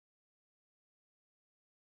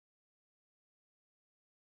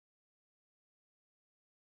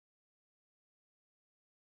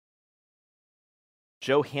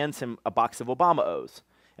Joe hands him a box of Obama O's.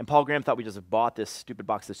 And Paul Graham thought we just bought this stupid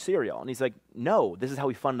box of cereal. And he's like, no, this is how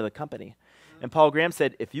we funded the company. And Paul Graham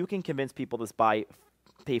said, if you can convince people to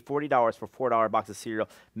pay $40 for $4 box of cereal,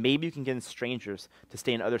 maybe you can get strangers to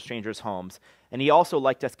stay in other strangers' homes. And he also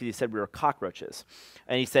liked us because he said we were cockroaches.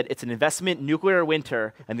 And he said, it's an investment, nuclear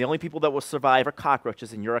winter, and the only people that will survive are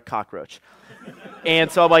cockroaches, and you're a cockroach.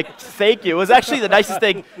 And so I'm like, thank you. It was actually the nicest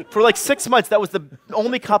thing. For like 6 months, that was the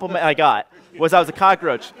only compliment I got, was I was a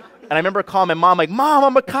cockroach. And I remember calling my mom, like, Mom,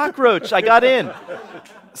 I'm a cockroach. I got in.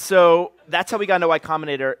 So that's how we got into Y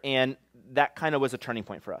Combinator, and that kind of was a turning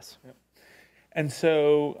point for us. Yep. And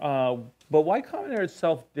so, but Y Combinator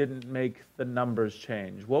itself didn't make the numbers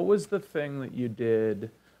change. What was the thing that you did,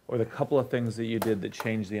 or the couple of things that you did that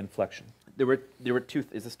changed the inflection? There were two,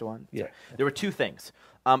 is this the one? Yeah. Sorry. There were two things.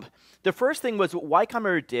 The first thing was what Y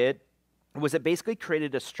Combinator did was it basically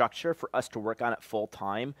created a structure for us to work on it full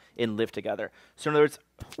time and live together. So in other words,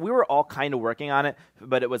 we were all kind of working on it,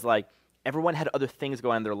 but it was like everyone had other things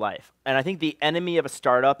going on in their life. And I think the enemy of a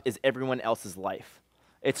startup is everyone else's life.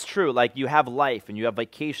 It's true, like you have life and you have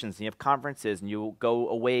vacations and you have conferences and you go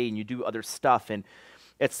away and you do other stuff. And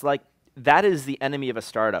it's like, that is the enemy of a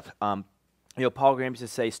startup. You know, Paul Graham used to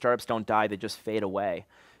say, startups don't die, they just fade away.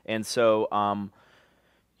 And so,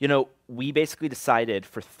 you know, we basically decided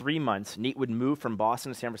for 3 months, Nate would move from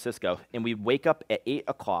Boston to San Francisco, and we'd wake up at 8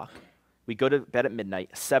 o'clock. We'd go to bed at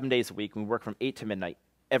midnight, 7 days a week, and we work from 8 to midnight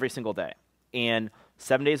every single day. And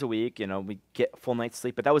 7 days a week, you know, we'd get full night's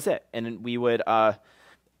sleep, but that was it. And then we would,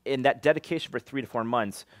 in that dedication for 3 to 4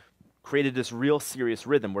 months, created this real serious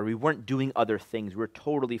rhythm where we weren't doing other things. We were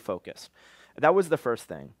totally focused. That was the first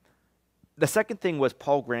thing. The second thing was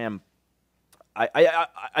Paul Graham.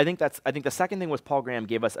 I think the second thing was Paul Graham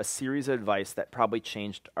gave us a series of advice that probably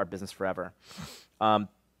changed our business forever.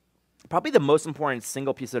 Probably the most important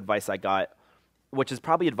single piece of advice I got, which is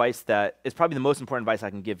probably advice that is probably the most important advice I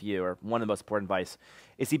can give you, or one of the most important advice,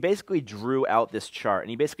 is he basically drew out this chart, and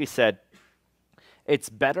he basically said, it's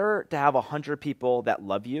better to have 100 people that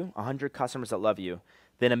love you, 100 customers that love you,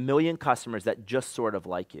 than 1 million customers that just sort of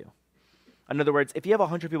like you. In other words, if you have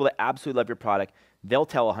 100 people that absolutely love your product, they'll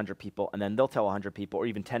tell 100 people, and then they'll tell 100 people, or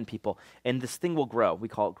even 10 people, and this thing will grow. We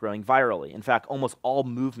call it growing virally. In fact, almost all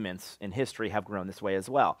movements in history have grown this way as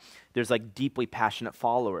well. There's like deeply passionate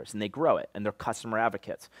followers, and they grow it, and they're customer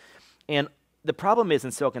advocates. And the problem is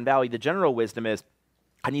in Silicon Valley, the general wisdom is,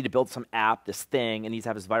 I need to build some app, this thing, it needs to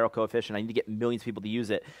have this viral coefficient, I need to get millions of people to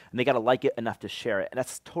use it, and they gotta like it enough to share it. And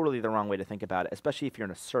that's totally the wrong way to think about it, especially if you're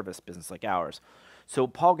in a service business like ours. So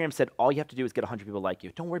Paul Graham said, all you have to do is get 100 people like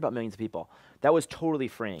you. Don't worry about millions of people. That was totally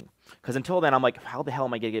freeing. Because until then, I'm like, how the hell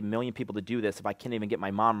am I gonna get 1 million people to do this if I can't even get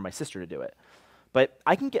my mom or my sister to do it? But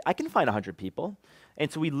I can find 100 people.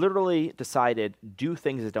 And so we literally decided, do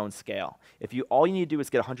things that don't scale. If all you need to do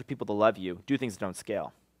is get 100 people to love you, do things that don't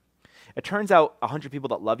scale. It turns out 100 people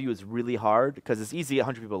that love you is really hard because it's easy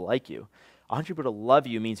 100 people to like you. 100 people to love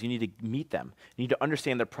you means you need to meet them. You need to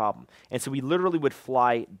understand their problem. And so we literally would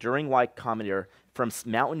fly during Y Combinator from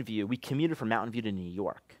Mountain View. We commuted from Mountain View to New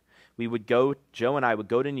York. We would go, Joe and I would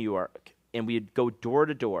go to New York, and we'd go door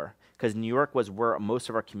to door because New York was where most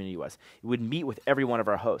of our community was. We would meet with every one of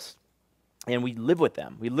our hosts, and we'd live with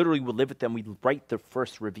them. We literally would live with them. We'd write the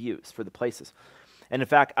first reviews for the places. And in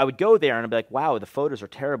fact, I would go there and I'd be like, wow, the photos are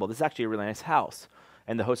terrible. This is actually a really nice house.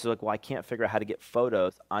 And the host was like, well, I can't figure out how to get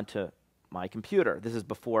photos onto my computer. This is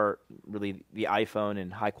before really the iPhone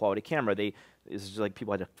and high quality camera. It's just like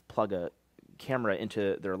people had to plug a camera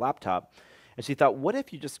into their laptop. And so he thought, what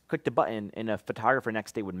if you just clicked a button and a photographer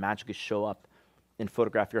next day would magically show up and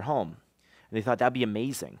photograph your home? And they thought that'd be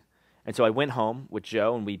amazing. And so I went home with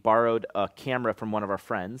Joe and we borrowed a camera from one of our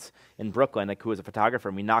friends in Brooklyn, who was a photographer,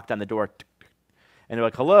 and we knocked on the door. And they're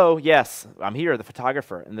like, hello, yes, I'm here, the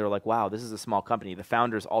photographer. And they're like, wow, this is a small company. The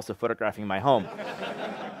founder's also photographing my home.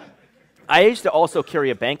 I used to also carry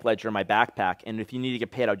a bank ledger in my backpack, and if you need to get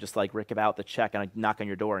paid, I would just like rip out the check, and I'd knock on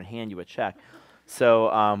your door and hand you a check.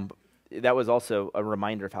 So that was also a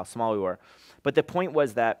reminder of how small we were. But the point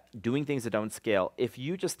was that doing things that don't scale, if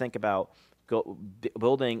you just think about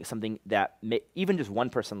building something that even just one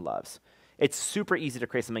person loves, it's super easy to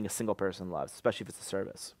create something a single person loves, especially if it's a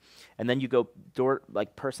service. And then you go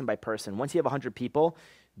person by person. Once you have 100 people,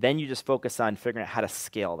 then you just focus on figuring out how to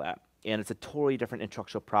scale that. And it's a totally different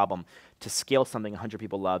intellectual problem to scale something 100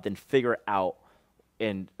 people love than figure out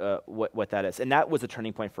what that is. And that was a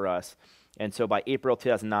turning point for us. And so by April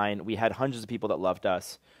 2009, we had hundreds of people that loved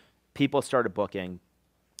us. People started booking,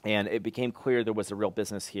 and it became clear there was a real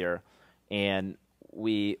business here. And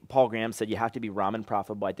Paul Graham said, you have to be ramen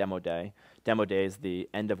profitable by demo day. Demo day is the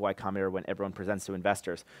end of Y Combinator when everyone presents to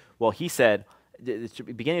investors. Well, he said,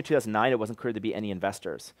 beginning of 2009, it wasn't clear to be any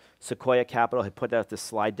investors. Sequoia Capital had put out this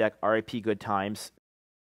slide deck, RIP Good Times.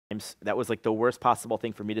 That was like the worst possible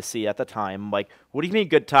thing for me to see at the time. I'm like, what do you mean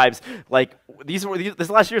good times? Like, this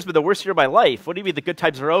last year's been the worst year of my life. What do you mean the good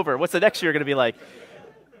times are over? What's the next year going to be like?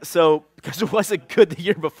 So, because it wasn't good the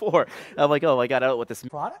year before, I'm like, oh, I got out with this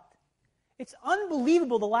product. It's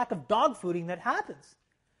unbelievable the lack of dog fooding that happens.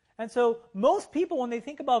 And so most people, when they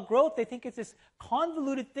think about growth, they think it's this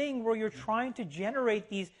convoluted thing where you're trying to generate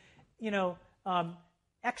these,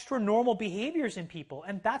 extra normal behaviors in people.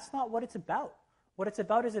 And that's not what it's about. What it's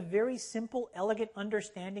about is a very simple, elegant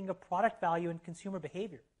understanding of product value and consumer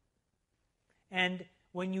behavior. And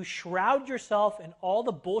when you shroud yourself in all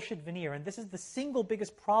the bullshit veneer, and this is the single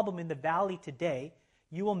biggest problem in the Valley today,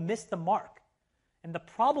 you will miss the mark. And the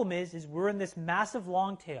problem is we're in this massive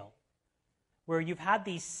long tail where you've had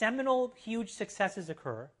these seminal, huge successes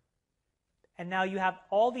occur, and now you have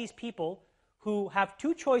all these people who have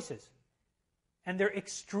two choices, and they're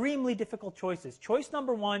extremely difficult choices. Choice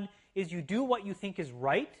number one is you do what you think is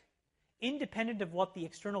right, independent of what the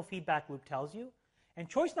external feedback loop tells you. And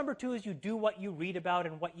choice number two is you do what you read about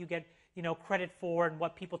and what you get credit for and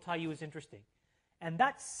what people tell you is interesting. And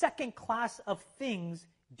that second class of things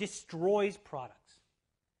destroys products.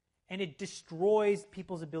 And it destroys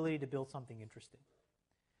people's ability to build something interesting.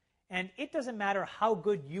 And it doesn't matter how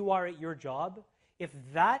good you are at your job, if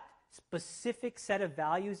that specific set of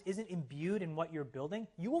values isn't imbued in what you're building,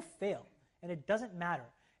 you will fail. And it doesn't matter.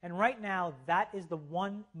 And right now, that is the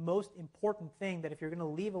one most important thing that if you're going to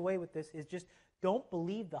leave away with this is just don't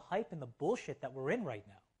believe the hype and the bullshit that we're in right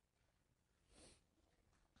now.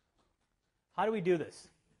 How do we do this?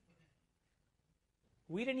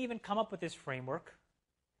 We didn't even come up with this framework.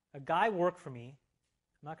 A guy worked for me.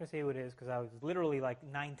 I'm not going to say who it is because I was literally like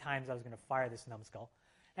 9 times I was going to fire this numbskull.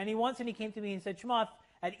 And he came to me and said, Chamath,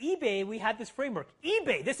 at eBay, we had this framework.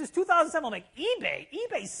 eBay, this is 2007. I'm like, eBay?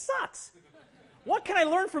 eBay sucks. What can I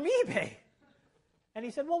learn from eBay? And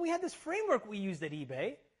he said, well, we had this framework we used at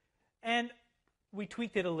eBay. And we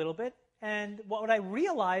tweaked it a little bit. And what I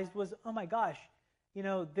realized was, oh my gosh,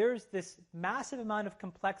 there's this massive amount of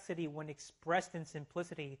complexity when expressed in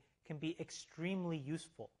simplicity can be extremely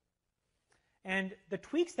useful. And the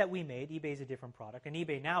tweaks that we made, eBay is a different product, and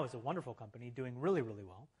eBay now is a wonderful company doing really, really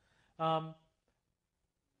well.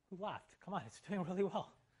 Who laughed? Come on, it's doing really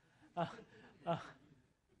well.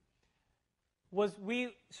 Was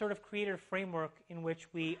we sort of created a framework in which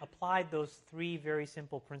we applied those 3 very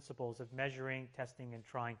simple principles of measuring, testing, and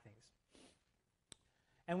trying things.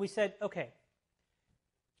 And we said, okay,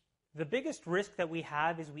 the biggest risk that we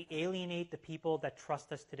have is we alienate the people that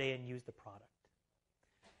trust us today and use the product.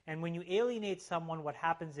 And when you alienate someone, what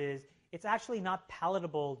happens is it's actually not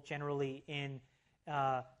palatable generally in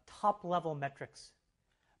top-level metrics.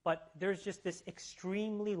 But there's just this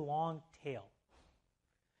extremely long tail.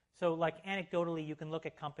 So like anecdotally, you can look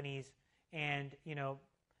at companies and,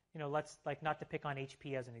 let's like not to pick on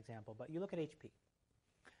HP as an example, but you look at HP.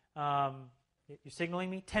 You're signaling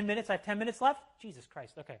me? 10 minutes? I have 10 minutes left? Jesus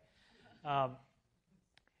Christ, okay.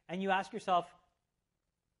 And you ask yourself,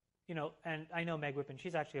 and I know Meg Whippen,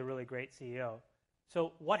 she's actually a really great CEO.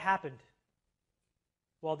 So what happened?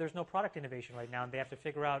 Well, there's no product innovation right now, and they have to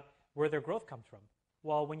figure out where their growth comes from.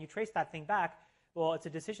 Well, when you trace that thing back, well, it's a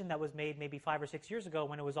decision that was made maybe 5 or 6 years ago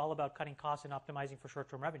when it was all about cutting costs and optimizing for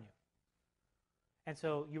short-term revenue. And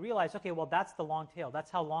so you realize, okay, well, that's the long tail. That's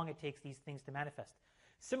how long it takes these things to manifest.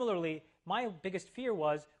 Similarly, my biggest fear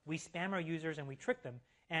was we spam our users and we trick them,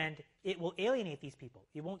 and it will alienate these people.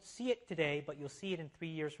 You won't see it today, but you'll see it in 3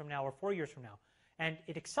 years from now or 4 years from now. And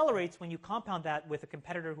it accelerates when you compound that with a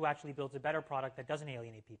competitor who actually builds a better product that doesn't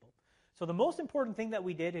alienate people. So the most important thing that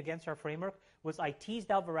we did against our framework was I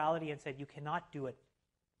teased out virality and said, you cannot do it.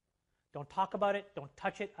 Don't talk about it. Don't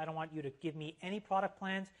touch it. I don't want you to give me any product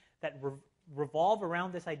plans that revolve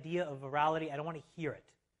around this idea of virality. I don't want to hear it.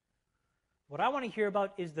 What I want to hear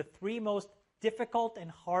about is the 3 most difficult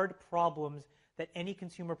and hard problems that any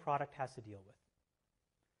consumer product has to deal with.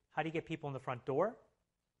 How do you get people in the front door?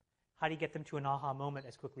 How do you get them to an aha moment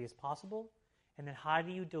as quickly as possible? And then how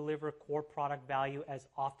do you deliver core product value as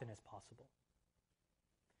often as possible?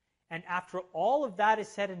 And after all of that is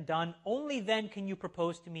said and done, only then can you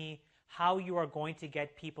propose to me how you are going to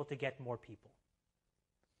get people to get more people.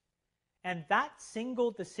 And that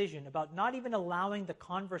single decision about not even allowing the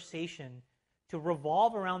conversation to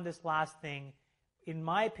revolve around this last thing, in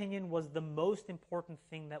my opinion, was the most important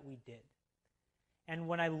thing that we did. And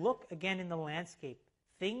when I look again in the landscape,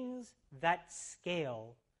 things that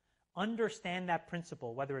scale understand that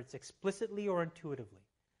principle, whether it's explicitly or intuitively.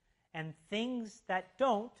 and things that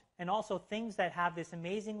don't, and also things that have this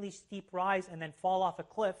amazingly steep rise and then fall off a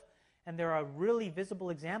cliff, and there are really visible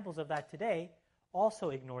examples of that today, also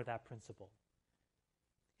ignore that principle.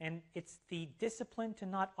 And it's the discipline to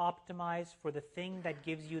not optimize for the thing that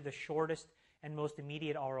gives you the shortest and most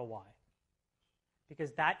immediate ROI.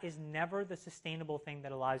 Because that is never the sustainable thing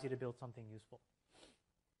that allows you to build something useful.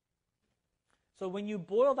 So when you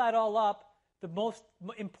boil that all up, the most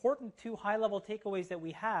important two high-level takeaways that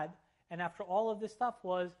we had, and after all of this stuff,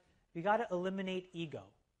 was we got to eliminate ego.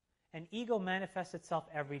 And ego manifests itself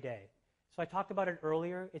every day. So I talked about it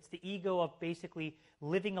earlier. It's the ego of basically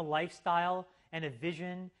living a lifestyle and a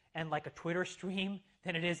vision and like a Twitter stream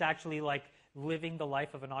than it is actually like living the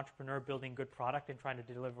life of an entrepreneur, building good product and trying to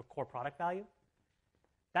deliver core product value.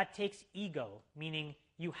 That takes ego, meaning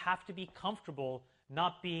you have to be comfortable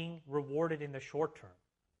not being rewarded in the short term.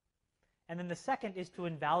 And then the second is to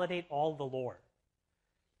invalidate all the lore.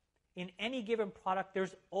 In any given product,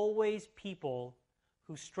 there's always people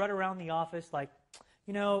who strut around the office like,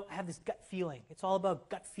 you know, I have this gut feeling. It's all about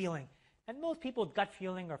gut feeling. And most people with gut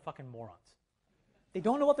feeling are fucking morons. They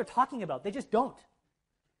don't know what they're talking about. They just don't.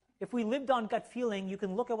 If we lived on gut feeling, you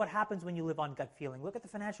can look at what happens when you live on gut feeling. Look at the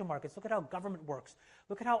financial markets. Look at how government works.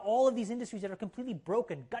 Look at how all of these industries that are completely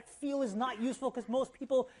broken. Gut feel is not useful because most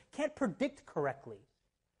people can't predict correctly.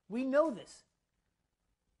 We know this.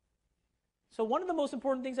 So one of the most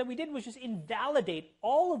important things that we did was just invalidate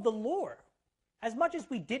all of the lore. As much as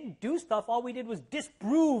we didn't do stuff, all we did was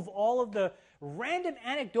disprove all of the random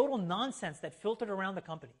anecdotal nonsense that filtered around the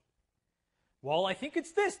company. Well, I think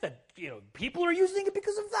it's this, that people are using it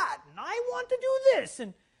because of that, and I want to do this.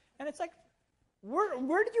 And it's like,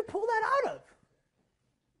 where did you pull that out of?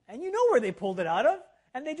 And you know where they pulled it out of.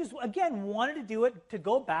 And they just, again, wanted to do it to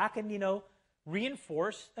go back and,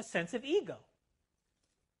 reinforce a sense of ego.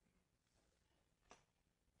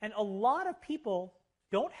 And a lot of people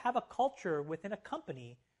don't have a culture within a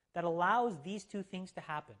company that allows these two things to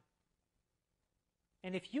happen.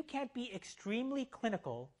 And if you can't be extremely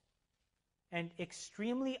clinical and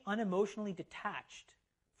extremely unemotionally detached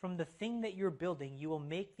from the thing that you're building, you will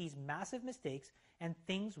make these massive mistakes and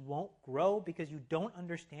things won't grow because you don't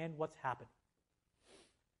understand what's happening.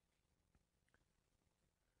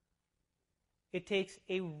 It takes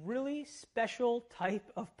a really special type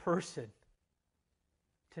of person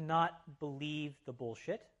to not believe the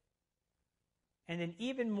bullshit, and an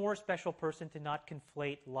even more special person to not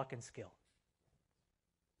conflate luck and skill.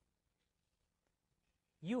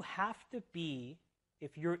 You have to be,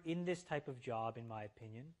 if you're in this type of job, in my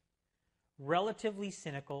opinion, relatively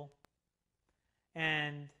cynical,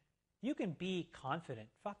 and you can be confident.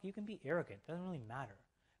 Fuck, you can be arrogant. Doesn't really matter.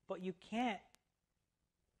 But you can't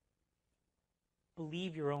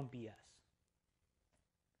believe your own BS.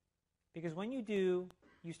 Because when you do,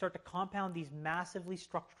 you start to compound these massively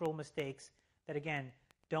structural mistakes that, again,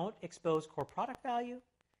 don't expose core product value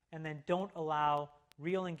and then don't allow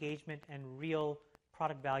real engagement and real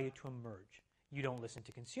product value to emerge. You don't listen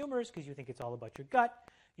to consumers because you think it's all about your gut.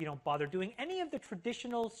 You don't bother doing any of the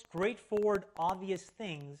traditional, straightforward, obvious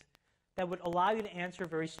things that would allow you to answer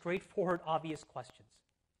very straightforward, obvious questions.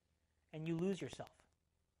 And you lose yourself.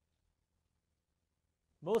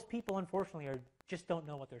 Most people, unfortunately, just don't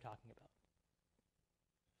know what they're talking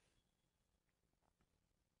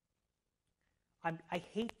about. I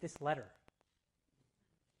hate this letter.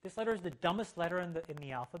 This letter is the dumbest letter in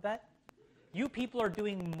the alphabet. You people are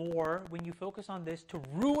doing more when you focus on this to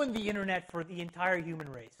ruin the internet for the entire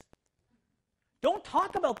human race. Don't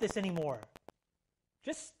talk about this anymore.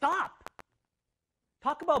 Just stop.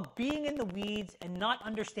 Talk about being in the weeds and not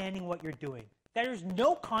understanding what you're doing. There's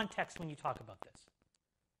no context when you talk about this.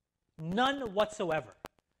 None whatsoever.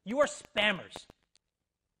 You are spammers.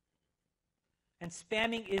 And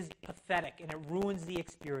spamming is pathetic, and it ruins the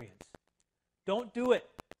experience. Don't do it.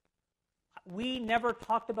 We never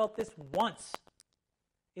talked about this once.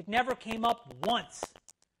 It never came up once.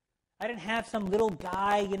 I didn't have some little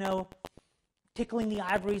guy, tickling the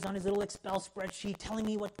ivories on his little Excel spreadsheet, telling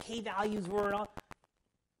me what K values were and all.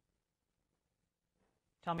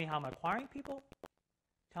 Tell me how I'm acquiring people.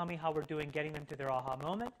 Tell me how we're doing getting them to their aha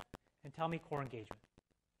moment. And tell me core engagement.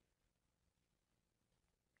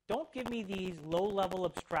 Don't give me these low-level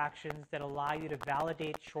abstractions that allow you to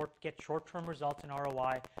validate, get short-term results in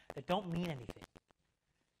ROI that don't mean anything.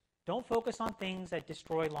 Don't focus on things that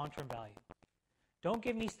destroy long-term value. Don't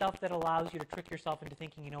give me stuff that allows you to trick yourself into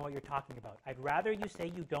thinking you know what you're talking about. I'd rather you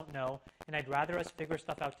say you don't know, and I'd rather us figure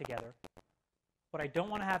stuff out together. What I don't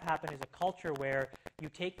want to have happen is a culture where you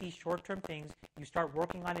take these short-term things, you start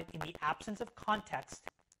working on it in the absence of context,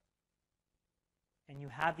 and you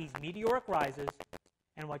have these meteoric rises,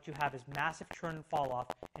 And what you have is massive churn and fall off,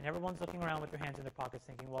 and everyone's looking around with their hands in their pockets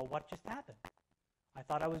thinking, well, what just happened? I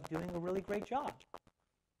thought I was doing a really great job.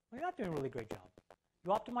 Well, you're not doing a really great job.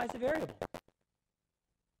 You optimize the variable.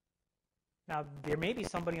 Now, there may be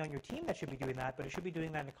somebody on your team that should be doing that, but it should be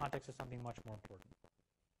doing that in the context of something much more important.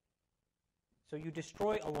 So you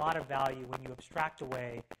destroy a lot of value when you abstract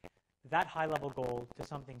away that high-level goal to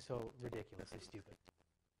something so ridiculously stupid.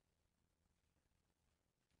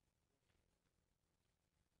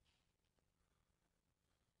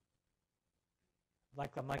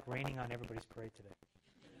 I'm like raining on everybody's parade today.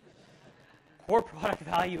 Core product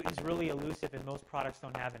value is really elusive, and most products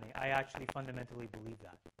don't have any. I actually fundamentally believe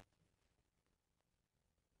that.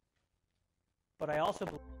 But I also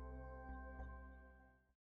believe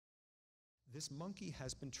this monkey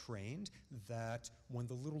has been trained that when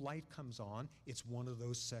the little light comes on, it's one of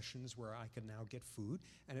those sessions where I can now get food,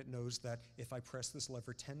 and it knows that if I press this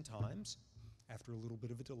lever 10 times, after a little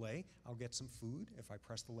bit of a delay, I'll get some food. If I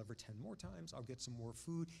press the lever 10 more times, I'll get some more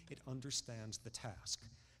food. It understands the task.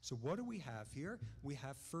 So what do we have here? We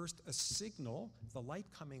have first a signal, the light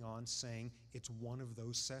coming on, saying it's one of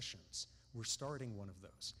those sessions. We're starting one of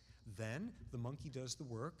those. Then the monkey does the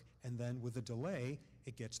work, and then with a delay,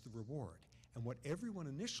 it gets the reward. And what everyone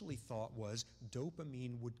initially thought was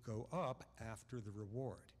dopamine would go up after the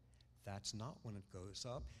reward. That's not when it goes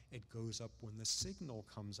up. It goes up when the signal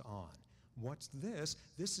comes on. What's this?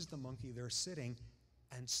 This is the monkey there sitting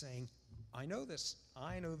and saying, I know this.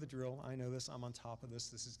 I know the drill. I know this. I'm on top of this.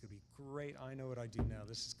 This is going to be great. I know what I do now.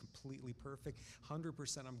 This is completely perfect.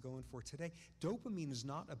 100% I'm going for today. Dopamine is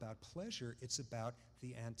not about pleasure. It's about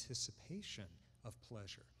the anticipation of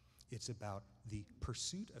pleasure. It's about the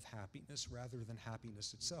pursuit of happiness rather than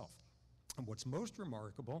happiness itself. And what's most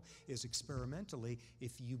remarkable is experimentally,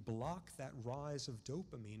 if you block that rise of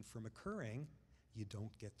dopamine from occurring, you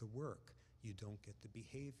don't get the work. You don't get the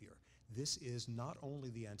behavior. This is not only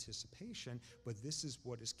the anticipation, but this is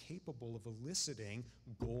what is capable of eliciting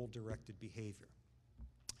goal-directed behavior.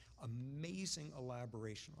 Amazing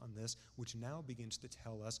elaboration on this, which now begins to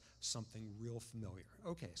tell us something real familiar.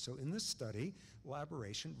 Okay, so in this study,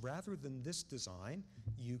 elaboration, rather than this design,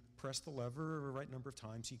 you press the lever the right number of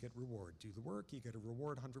times, you get reward. Do the work, you get a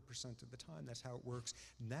reward 100% of the time. That's how it works.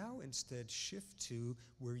 Now instead shift to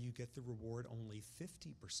where you get the reward only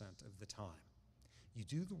 50% of the time. You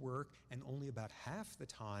do the work, and only about half the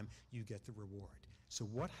time you get the reward. So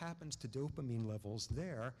what happens to dopamine levels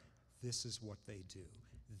there? This is what they do.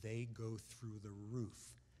 They go through the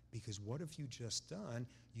roof. Because what have you just done?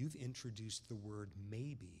 You've introduced the word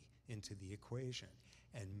maybe into the equation.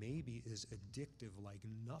 And maybe is addictive like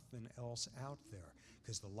nothing else out there.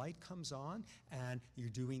 Because the light comes on, and you're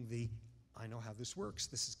doing the, I know how this works,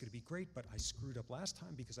 this is going to be great, but I screwed up last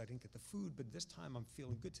time because I didn't get the food, but this time I'm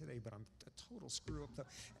feeling good today, but I'm a total screw up,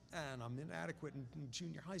 and I'm inadequate in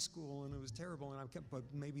junior high school, and it was terrible, and but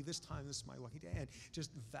maybe this time this is my lucky day, and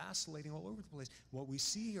just vacillating all over the place. What we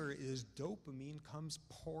see here is dopamine comes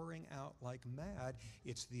pouring out like mad.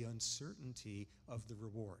 It's the uncertainty of the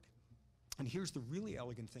reward. And here's the really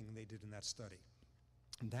elegant thing they did in that study.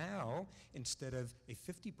 Now, instead of a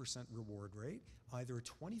 50% reward rate, either a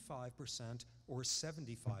 25% or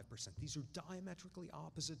 75%. These are diametrically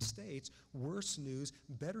opposite states. Worse news,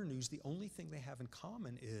 better news, the only thing they have in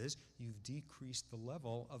common is you've decreased the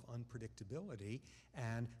level of unpredictability,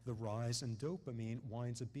 and the rise in dopamine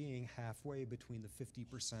winds up being halfway between the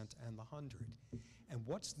 50% and the 100. And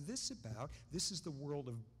what's this about? This is the world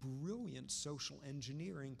of brilliant social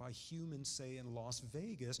engineering by humans, say, in Las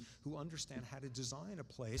Vegas, who understand how to design a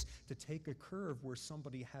place to take a curve where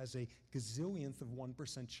somebody has a gazillionth of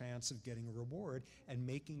 1% chance of getting a reward and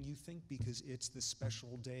making you think because it's this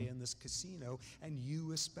special day in this casino, and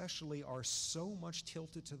you especially are so much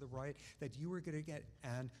tilted to the right that you are going to get,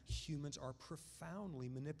 and humans are profoundly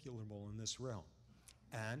manipulable in this realm.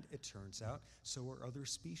 And it turns out, so are other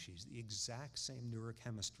species, the exact same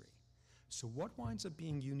neurochemistry. So what winds up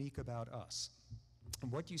being unique about us?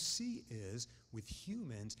 And what you see is, with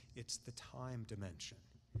humans, it's the time dimension.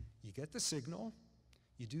 You get the signal,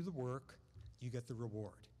 you do the work, you get the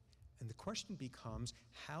reward. And the question becomes,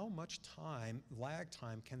 how much time, lag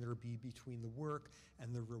time, can there be between the work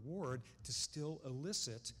and the reward to still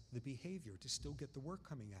elicit the behavior, to still get the work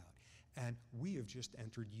coming out? And we have just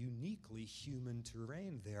entered uniquely human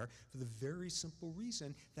terrain there for the very simple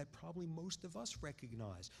reason that probably most of us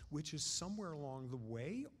recognize, which is somewhere along the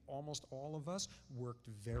way, almost all of us worked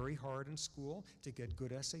very hard in school to get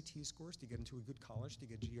good SAT scores, to get into a good college, to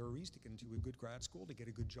get GREs, to get into a good grad school, to get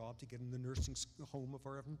a good job, to get in the nursing home of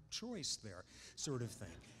our choice there, sort of thing.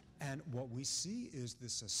 And what we see is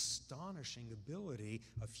this astonishing ability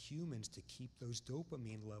of humans to keep those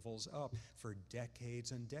dopamine levels up for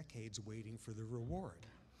decades and decades waiting for the reward.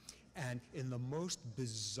 And in the most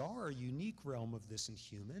bizarre, unique realm of this in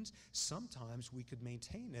humans, sometimes we could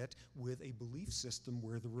maintain it with a belief system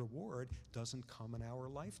where the reward doesn't come in our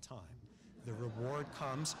lifetime. The reward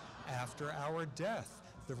comes after our death.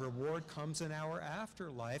 The reward comes in our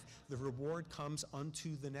afterlife. The reward comes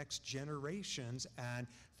unto the next generations. And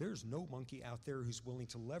there's no monkey out there who's willing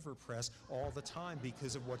to lever press all the time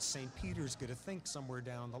because of what St. Peter's going to think somewhere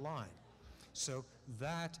down the line. So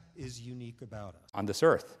that is unique about us. On this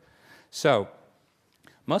earth. So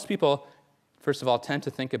most people, first of all, tend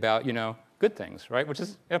to think about, good things, right? Which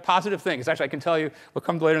is a positive thing. It's actually, I can tell you, we'll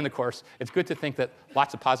come later in the course, it's good to think that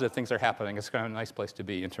lots of positive things are happening. It's kind of a nice place to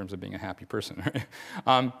be in terms of being a happy person,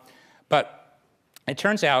 right? But it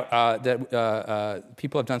turns out that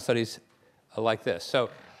people have done studies like this. So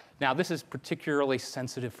now this is particularly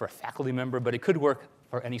sensitive for a faculty member, but it could work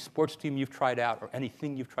for any sports team you've tried out or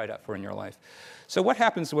anything you've tried out for in your life. So what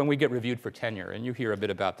happens when we get reviewed for tenure? And you hear a bit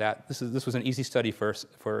about that. This was an easy study for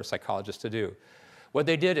psychologists to do. What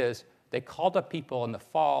they did is they called up people in the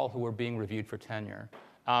fall who were being reviewed for tenure.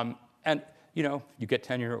 And you get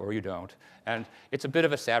tenure or you don't. And it's a bit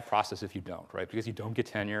of a sad process if you don't, right? Because you don't get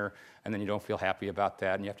tenure, and then you don't feel happy about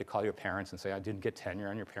that, and you have to call your parents and say, I didn't get tenure,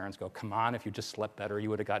 and your parents go, come on, if you just slept better, you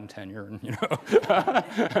would have gotten tenure, and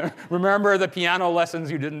remember the piano lessons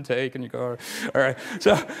you didn't take, and you go, all right.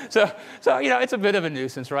 So it's a bit of a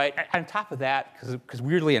nuisance, right? On top of that, because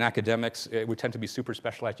weirdly in academics, we tend to be super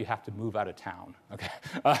specialized, you have to move out of town, okay?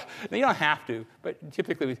 You don't have to, but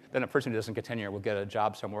typically then a person who doesn't get tenure will get a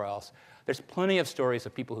job somewhere else. There's plenty of stories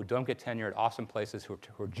of people who don't get tenure at awesome places who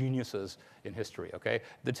are geniuses in history, okay?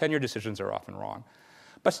 The tenure decisions are often wrong.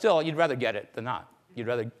 But still, you'd rather get it than not. You'd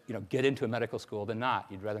rather get into a medical school than not.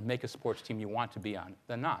 You'd rather make a sports team you want to be on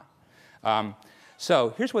than not.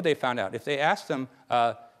 So here's what they found out. If they asked them,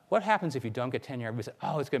 what happens if you don't get tenure? Everybody said,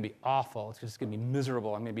 oh, it's going to be awful. It's just going to be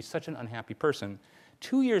miserable. I'm going to be such an unhappy person.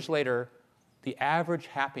 2 years later, the average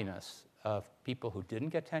happiness of people who didn't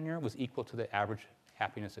get tenure was equal to the average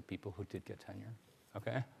happiness of people who did get tenure,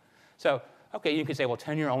 okay? So, okay, you can say, well,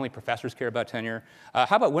 tenure, only professors care about tenure.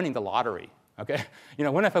 How about winning the lottery, okay?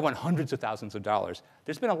 What if I won hundreds of thousands of dollars?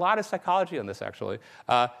 There's been a lot of psychology on this, actually.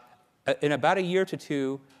 In about a year to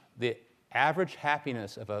two, the average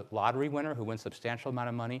happiness of a lottery winner who wins a substantial amount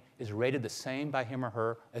of money is rated the same by him or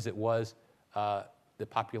her as it was the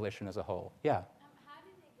population as a whole. Yeah?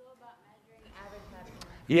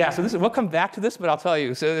 Yeah, so we'll come back to this, but I'll tell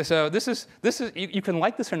you. So this is you can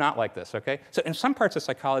like this or not like this, okay? So in some parts of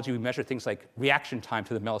psychology, we measure things like reaction time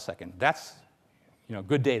to the millisecond. That's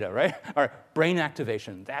good data, right? Or brain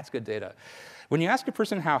activation, that's good data. When you ask a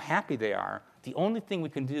person how happy they are, the only thing we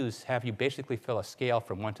can do is have you basically fill a scale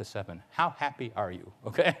from 1 to 7. How happy are you,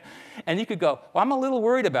 okay? And you could go, well, I'm a little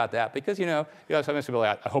worried about that because, sometimes people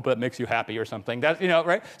are like, I hope that makes you happy or something. That,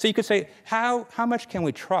 right? So you could say, how much can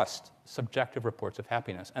we trust subjective reports of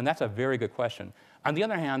happiness? And that's a very good question. On the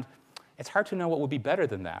other hand, it's hard to know what would be better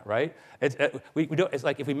than that, right? It's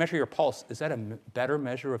like if we measure your pulse, is that a better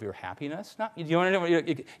measure of your happiness? Not, you want to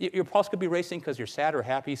know, your pulse could be racing because you're sad or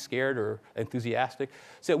happy, scared or enthusiastic.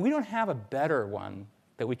 So we don't have a better one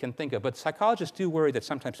that we can think of. But psychologists do worry that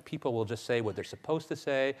sometimes people will just say what they're supposed to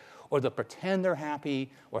say, or they'll pretend they're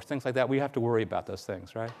happy, or things like that. We have to worry about those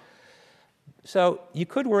things, right? So you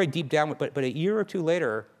could worry deep down, but a year or two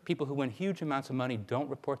later, people who win huge amounts of money don't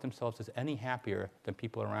report themselves as any happier than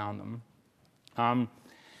people around them.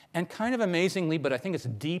 And kind of amazingly, but I think it's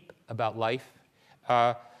deep about life,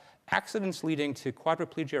 accidents leading to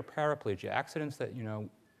quadriplegia or paraplegia, accidents that,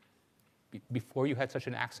 before you had such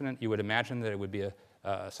an accident, you would imagine that it would be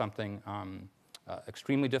something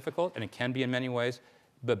extremely difficult, and it can be in many ways.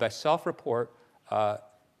 But by self-report,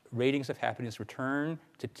 ratings of happiness return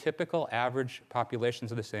to typical average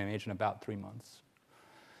populations of the same age in about 3 months.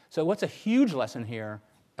 So what's a huge lesson here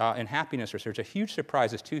in happiness research, a huge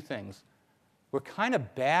surprise, is two things. We're kind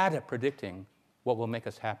of bad at predicting what will make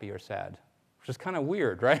us happy or sad, which is kind of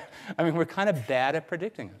weird, right? I mean, we're kind of bad at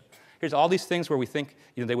predicting it. Here's all these things where we think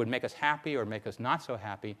they would make us happy or make us not so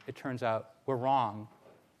happy. It turns out we're wrong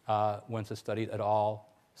once it's studied at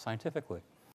all scientifically.